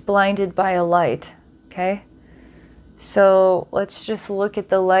 It is blinded by a light, okay? So let's just look at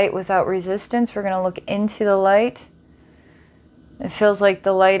the light without resistance. We're going to look into the light. It feels like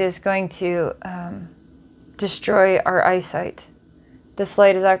the light is going to destroy our eyesight. This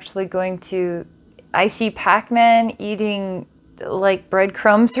light is actually going to, I see Pac-Man eating like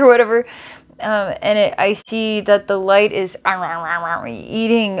breadcrumbs or whatever, and I see that the light is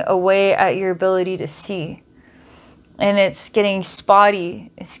eating away at your ability to see. And it's getting spotty.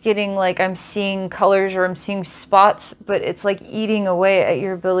 It's getting like I'm seeing colors or I'm seeing spots, but it's like eating away at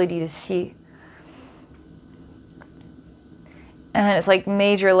your ability to see. And it's like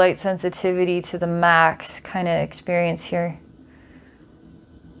major light sensitivity to the max kind of experience here.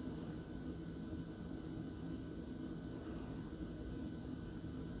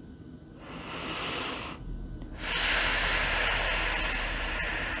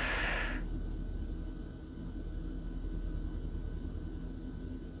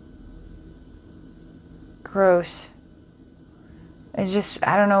 Gross. I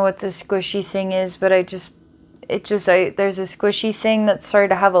don't know what this squishy thing is, but there's a squishy thing that started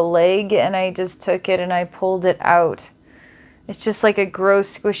to have a leg, and I just took it and I pulled it out. It's just like a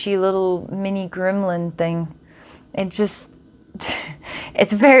gross, squishy little mini gremlin thing.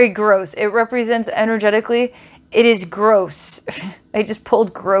 It's very gross. It represents energetically, it is gross. I just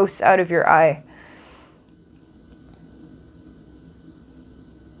pulled gross out of your eye.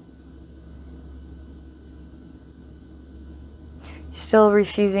 Still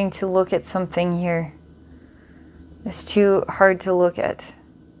refusing to look at something here. It's too hard to look at.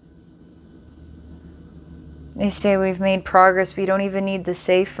 They say we've made progress. We don't even need the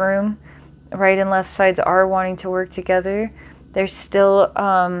safe room. Right and left sides are wanting to work together. There's still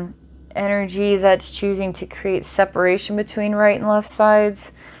energy that's choosing to create separation between right and left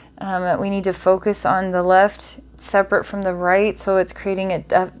sides. We need to focus on the left separate from the right, so it's creating a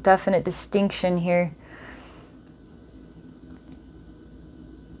definite distinction here.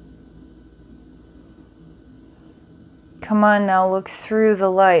 Come on now, look through the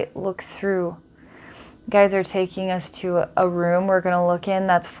light, look through. Guys are taking us to a room we're going to look in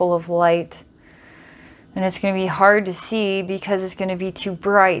that's full of light. And it's going to be hard to see because it's going to be too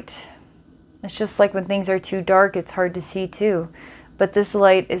bright. It's just like when things are too dark, it's hard to see too. But this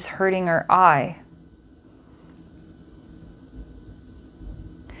light is hurting our eye.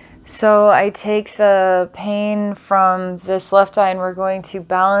 So I take the pain from this left eye and we're going to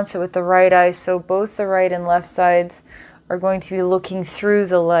balance it with the right eye. So both the right and left sides are going to be looking through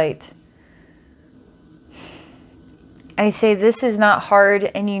the light. I say this is not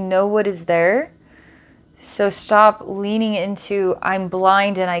hard and you know what is there. So stop leaning into I'm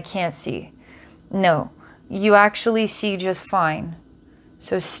blind and I can't see. No, you actually see just fine.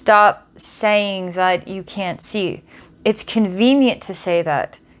 So stop saying that you can't see. It's convenient to say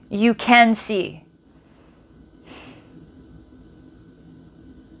that. You can see.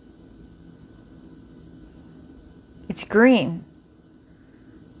 It's green.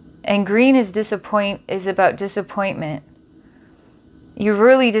 And green is about disappointment. You're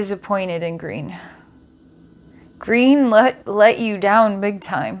really disappointed in green. Green let you down big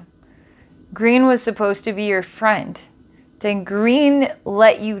time. Green was supposed to be your friend. Then green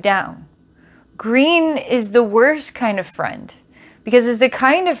let you down. green is the worst kind of friend, because it's the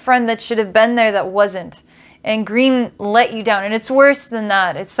kind of friend that should have been there that wasn't. And green let you down. And it's worse than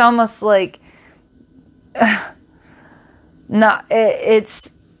that. It's almost like,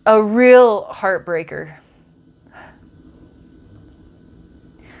 it's a real heartbreaker.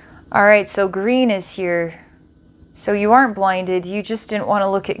 All right, so green is here. So you aren't blinded. You just didn't want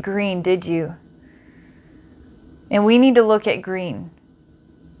to look at green, did you? And we need to look at green.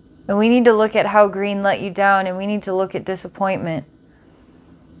 And we need to look at how green let you down. And we need to look at disappointment.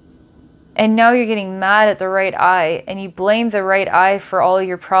 And now you're getting mad at the right eye. And you blame the right eye for all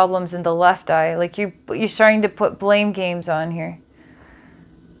your problems in the left eye. Like you're starting to put blame games on here.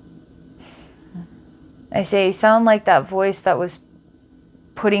 I say, you sound like that voice that was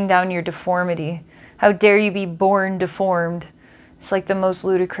putting down your deformity. How dare you be born deformed? It's like the most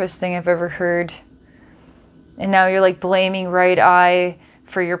ludicrous thing I've ever heard. And now you're like blaming right eye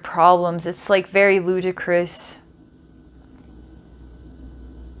for your problems. It's like very ludicrous.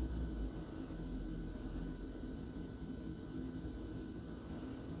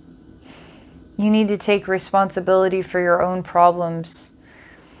 You need to take responsibility for your own problems.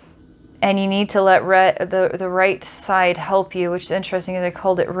 And you need to let the right side help you, which is interesting. They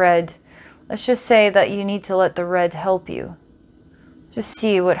called it red. Let's just say that you need to let the red help you. Just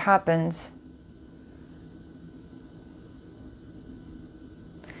see what happens.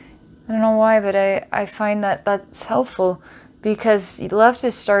 I don't know why, but I find that that's helpful, because left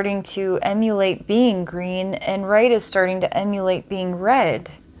is starting to emulate being green and right is starting to emulate being red.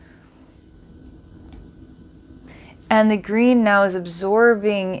 And the green now is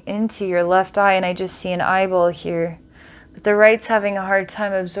absorbing into your left eye, and I just see an eyeball here. But the right's having a hard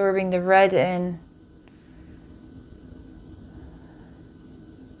time absorbing the red in.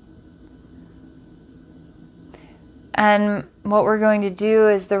 And what we're going to do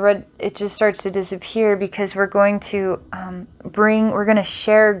is the red, it just starts to disappear, because we're going to we're going to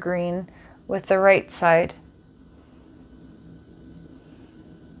share green with the right side.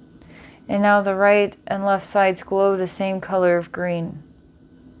 And now the right and left sides glow the same color of green.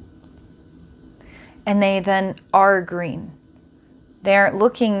 And they then are green. They aren't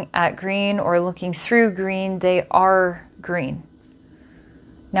looking at green or looking through green, they are green.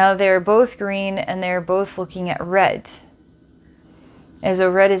 Now they're both green and they're both looking at red. As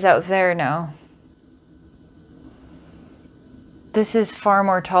though red is out there now. This is far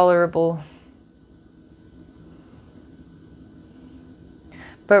more tolerable.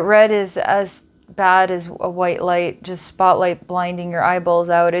 But red is as bad as a white light, just spotlight blinding your eyeballs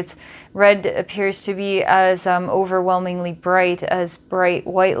out. Red appears to be as overwhelmingly bright as bright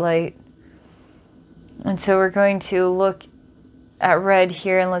white light. And so we're going to look at red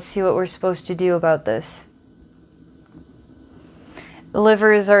here, and let's see what we're supposed to do about this.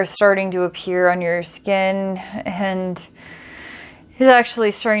 Livers are starting to appear on your skin, and it's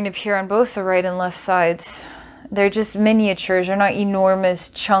actually starting to appear on both the right and left sides. They're just miniatures. They're not enormous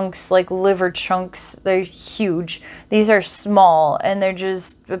chunks like liver chunks. They're huge. These are small, and they're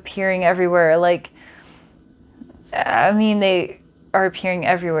just appearing everywhere. Like, I mean, they are appearing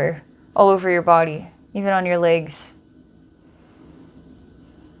everywhere, all over your body, even on your legs.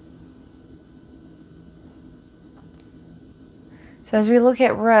 So as we look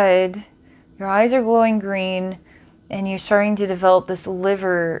at red, your eyes are glowing green, and you're starting to develop this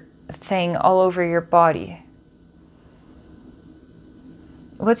liver thing all over your body.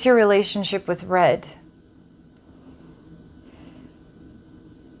 What's your relationship with red?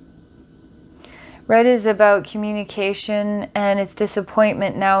 Red is about communication, and it's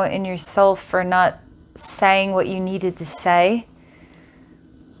disappointment now in yourself for not saying what you needed to say.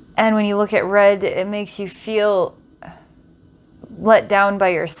 And when you look at red, it makes you feel let down by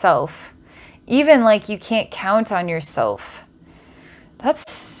yourself. Even like you can't count on yourself.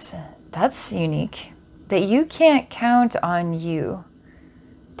 That's unique. That you can't count on you.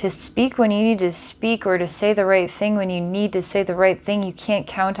 To speak when you need to speak, or to say the right thing when you need to say the right thing. You can't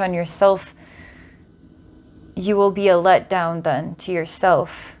count on yourself. You will be a letdown then to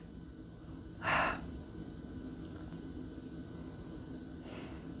yourself.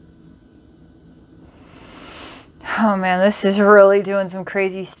 Oh man, this is really doing some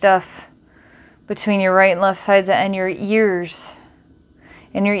crazy stuff between your right and left sides and your ears.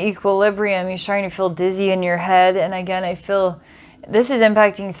 And your equilibrium, you're starting to feel dizzy in your head. And again, I feel this is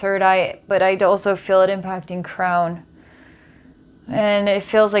impacting third eye, but I also feel it impacting crown. And it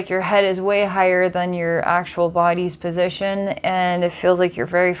feels like your head is way higher than your actual body's position. And it feels like you're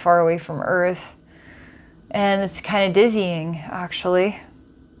very far away from Earth. And it's kind of dizzying, actually.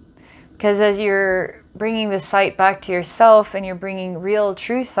 Because as you're bringing the sight back to yourself, and you're bringing real,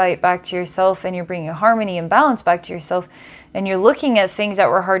 true sight back to yourself, and you're bringing harmony and balance back to yourself, and you're looking at things that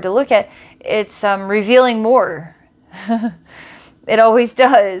were hard to look at, it's revealing more. It always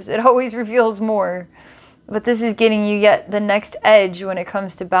does. It always reveals more. But this is getting you yet the next edge when it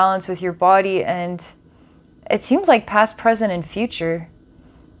comes to balance with your body, and it seems like past, present, and future.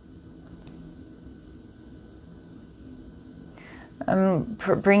 I'm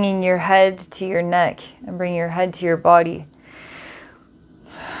bringing your head to your neck and bringing your head to your body.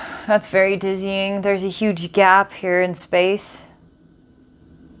 That's very dizzying. There's a huge gap here in space.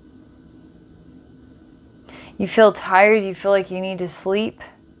 You feel tired. You feel like you need to sleep.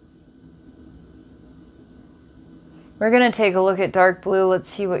 We're going to take a look at dark blue. Let's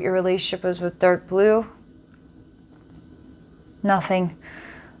see what your relationship is with dark blue. Nothing.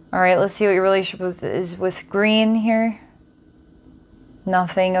 All right, let's see what your relationship is with green here.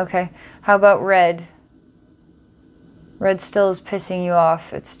 Nothing. Okay. How about red? Red still is pissing you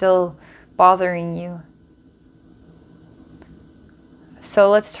off. It's still bothering you.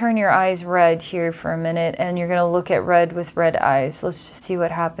 So let's turn your eyes red here for a minute, and you're going to look at red with red eyes. Let's just see what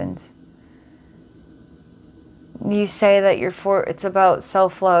happens. You say that it's about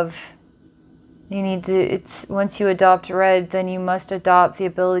self-love. You need to, once you adopt red, then you must adopt the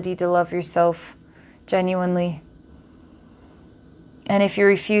ability to love yourself genuinely. And if you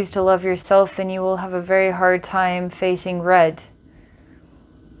refuse to love yourself, then you will have a very hard time facing red.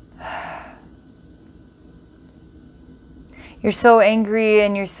 You're so angry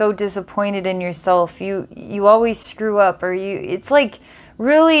and you're so disappointed in yourself. You always screw up, or it's like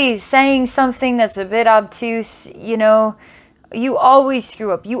really saying something that's a bit obtuse, you know. You always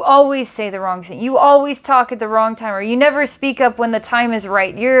screw up. You always say the wrong thing. You always talk at the wrong time, or you never speak up when the time is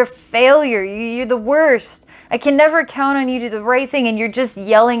right. You're a failure. You're the worst. I can never count on you to do the right thing, and you're just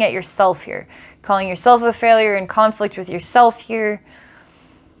yelling at yourself here, calling yourself a failure, in conflict with yourself here.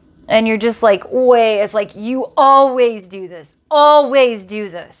 And you're just like, it's like, you always do this. Always do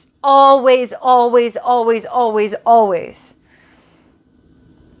this. Always, always, always, always, always.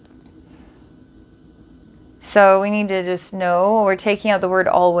 So we need to just know, we're taking out the word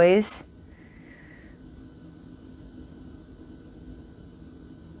always.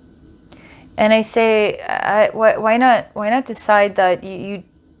 And I say, why not decide that you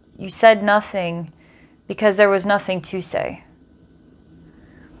said nothing because there was nothing to say?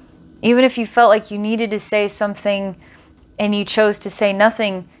 Even if you felt like you needed to say something and you chose to say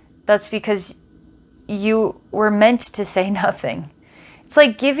nothing, that's because you were meant to say nothing. It's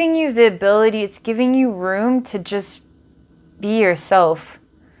like giving you the ability, it's giving you room to just be yourself.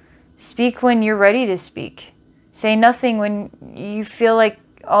 Speak when you're ready to speak. Say nothing when you feel like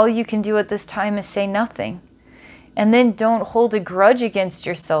all you can do at this time is say nothing. And then don't hold a grudge against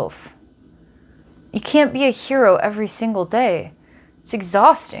yourself. You can't be a hero every single day. It's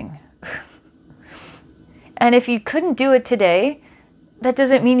exhausting. And if you couldn't do it today, that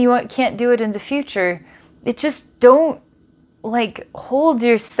doesn't mean you can't do it in the future. It just don't hold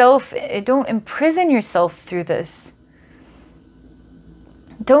yourself, don't imprison yourself through this.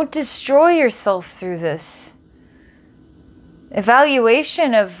 Don't destroy yourself through this.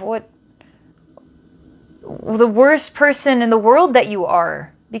 Evaluation of what the worst person in the world that you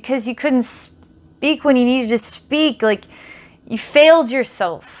are, because you couldn't speak when you needed to speak. Like, you failed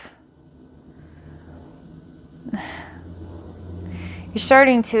yourself. You're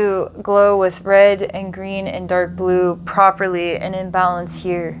starting to glow with red and green and dark blue properly and in balance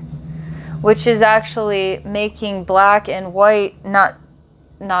here, which is actually making black and white not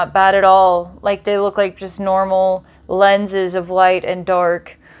bad at all. Like, they look like just normal lenses of light and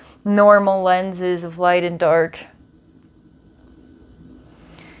dark. Normal lenses of light and dark.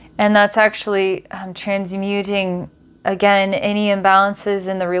 And that's actually transmuting, again, any imbalances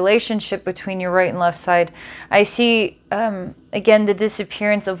in the relationship between your right and left side. I see, again, the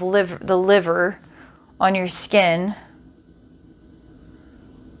disappearance of the liver on your skin.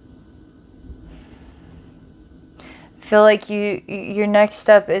 I feel like your next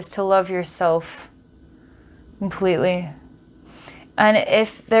step is to love yourself completely. And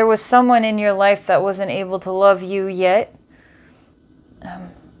if there was someone in your life that wasn't able to love you yet,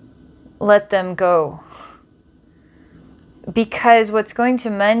 let them go. Because what's going to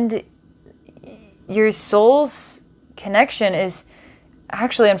mend your soul's connection is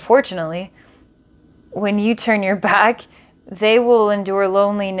actually, unfortunately, when you turn your back, they will endure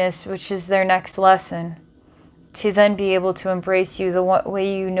loneliness, which is their next lesson, to then be able to embrace you the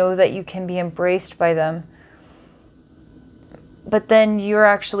way you know that you can be embraced by them. But then you're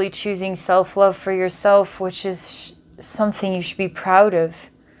actually choosing self-love for yourself, which is something you should be proud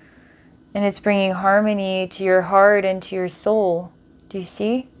of. And it's bringing harmony to your heart and to your soul. Do you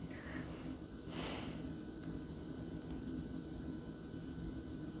see?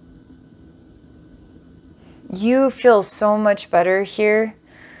 You feel so much better here.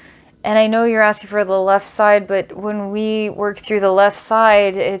 And I know you're asking for the left side, but when we work through the left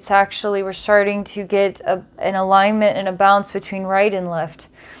side, it's actually, we're starting to get an alignment and a balance between right and left,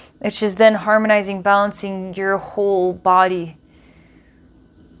 which is then harmonizing, balancing your whole body,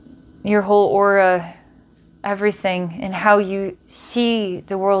 your whole aura, everything, and how you see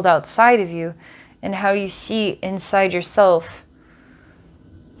the world outside of you and how you see inside yourself.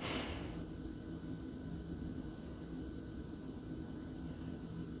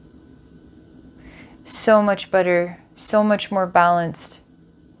 So much better, so much more balanced.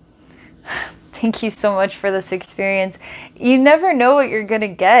 Thank you so much for this experience. You never know what you're gonna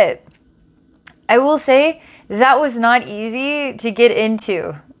get. I will say that was not easy to get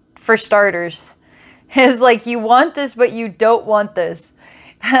into, for starters. It's like you want this, but you don't want this.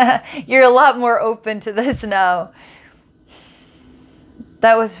 You're a lot more open to this now.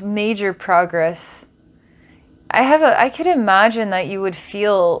 That was major progress. I could imagine that you would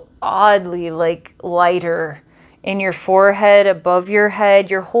feel oddly like lighter in your forehead, above your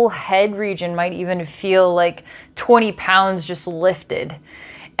head. Your whole head region might even feel like 20 pounds just lifted.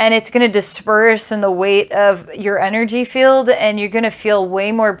 And it's going to disperse in the weight of your energy field, and you're going to feel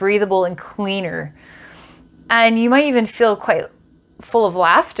way more breathable and cleaner. And you might even feel quite full of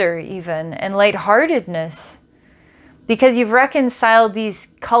laughter even, and lightheartedness, because you've reconciled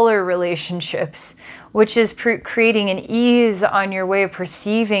these color relationships, which is creating an ease on your way of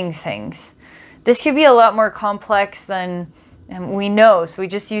perceiving things. This could be a lot more complex than we know, so we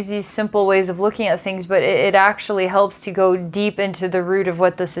just use these simple ways of looking at things, but it actually helps to go deep into the root of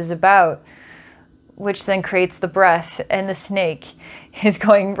what this is about, which then creates the breath, and the snake is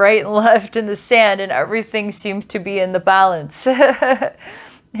going right and left in the sand, and everything seems to be in the balance.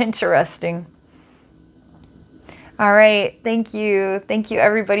 Interesting. All right, thank you. Thank you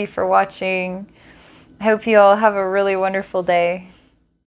everybody for watching. I hope you all have a really wonderful day.